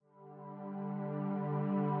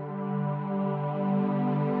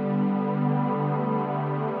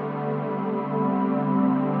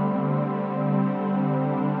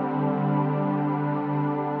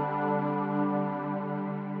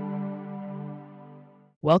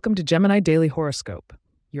Welcome to Gemini Daily Horoscope,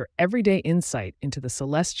 your everyday insight into the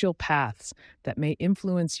celestial paths that may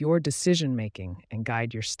influence your decision making and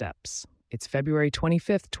guide your steps. It's February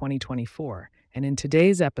 25th, 2024, and in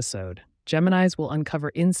today's episode, Geminis will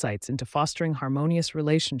uncover insights into fostering harmonious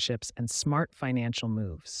relationships and smart financial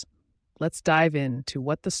moves. Let's dive into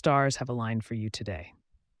what the stars have aligned for you today.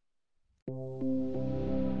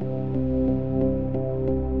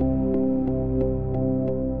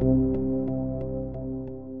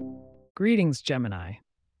 Greetings, Gemini.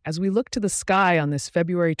 As we look to the sky on this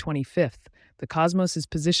February 25th, the cosmos is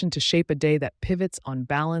positioned to shape a day that pivots on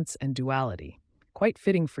balance and duality, quite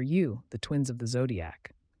fitting for you, the twins of the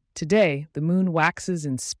zodiac. Today, the moon waxes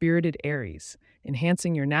in spirited Aries,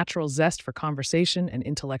 enhancing your natural zest for conversation and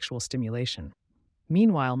intellectual stimulation.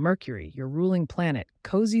 Meanwhile, Mercury, your ruling planet,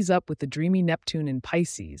 cozies up with the dreamy Neptune in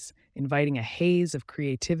Pisces, inviting a haze of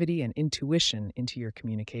creativity and intuition into your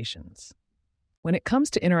communications. When it comes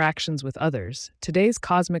to interactions with others, today's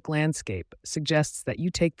cosmic landscape suggests that you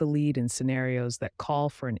take the lead in scenarios that call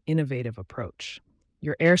for an innovative approach.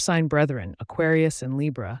 Your air sign brethren, Aquarius and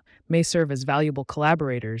Libra, may serve as valuable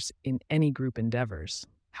collaborators in any group endeavors.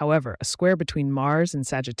 However, a square between Mars in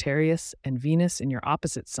Sagittarius and Venus in your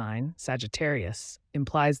opposite sign, Sagittarius,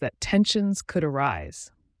 implies that tensions could arise,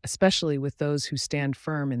 especially with those who stand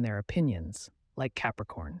firm in their opinions, like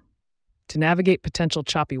Capricorn. To navigate potential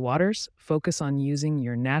choppy waters, focus on using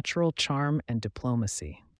your natural charm and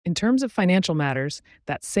diplomacy. In terms of financial matters,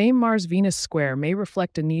 that same Mars-Venus square may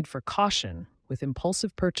reflect a need for caution with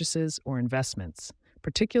impulsive purchases or investments,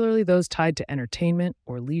 particularly those tied to entertainment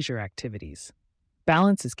or leisure activities.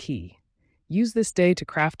 Balance is key. Use this day to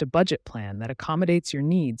craft a budget plan that accommodates your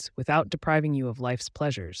needs without depriving you of life's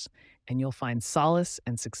pleasures, and you'll find solace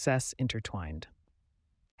and success intertwined.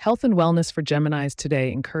 Health and wellness for Geminis today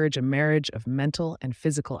encourage a marriage of mental and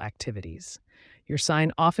physical activities. Your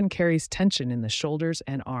sign often carries tension in the shoulders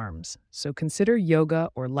and arms, so consider yoga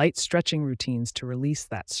or light stretching routines to release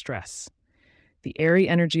that stress. The airy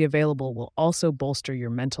energy available will also bolster your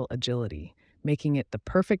mental agility, making it the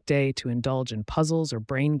perfect day to indulge in puzzles or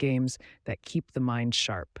brain games that keep the mind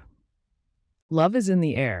sharp. Love is in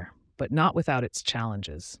the air, but not without its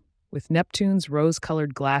challenges. With Neptune's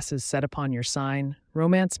rose-colored glasses set upon your sign,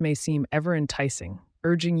 romance may seem ever enticing,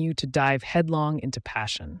 urging you to dive headlong into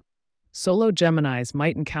passion. Solo Geminis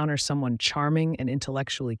might encounter someone charming and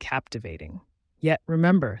intellectually captivating. Yet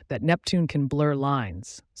remember that Neptune can blur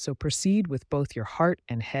lines, so proceed with both your heart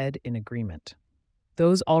and head in agreement.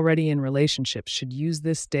 Those already in relationships should use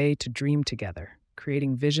this day to dream together,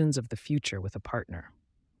 creating visions of the future with a partner.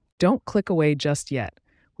 Don't click away just yet.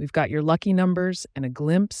 We've got your lucky numbers and a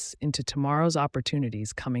glimpse into tomorrow's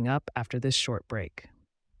opportunities coming up after this short break.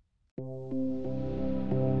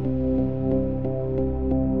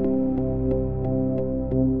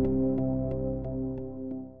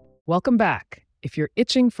 Welcome back. If you're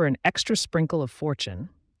itching for an extra sprinkle of fortune,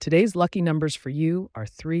 today's lucky numbers for you are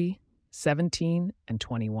 3, 17, and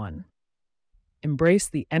 21. Embrace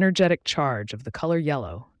the energetic charge of the color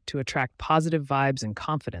yellow to attract positive vibes and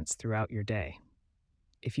confidence throughout your day.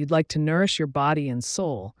 If you'd like to nourish your body and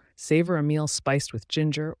soul, savor a meal spiced with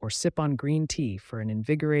ginger or sip on green tea for an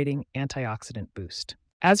invigorating antioxidant boost.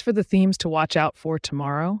 As for the themes to watch out for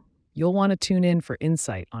tomorrow, you'll want to tune in for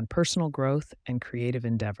insight on personal growth and creative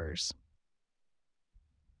endeavors.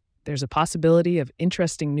 There's a possibility of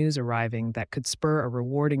interesting news arriving that could spur a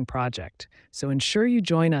rewarding project, so ensure you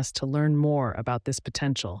join us to learn more about this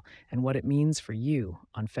potential and what it means for you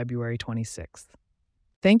on February 26th.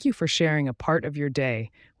 Thank you for sharing a part of your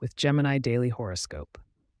day with Gemini Daily Horoscope.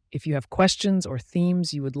 If you have questions or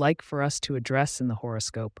themes you would like for us to address in the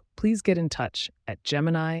horoscope, please get in touch at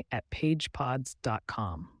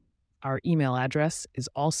gemini@pagepods.com. Our email address is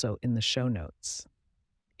also in the show notes.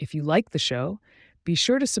 If you like the show, be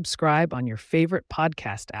sure to subscribe on your favorite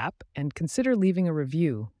podcast app and consider leaving a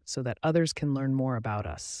review so that others can learn more about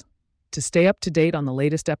us. To stay up to date on the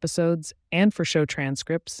latest episodes and for show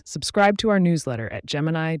transcripts, subscribe to our newsletter at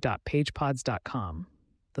gemini.pagepods.com.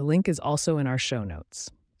 The link is also in our show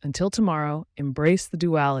notes. Until tomorrow, embrace the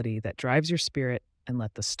duality that drives your spirit and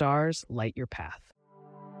let the stars light your path.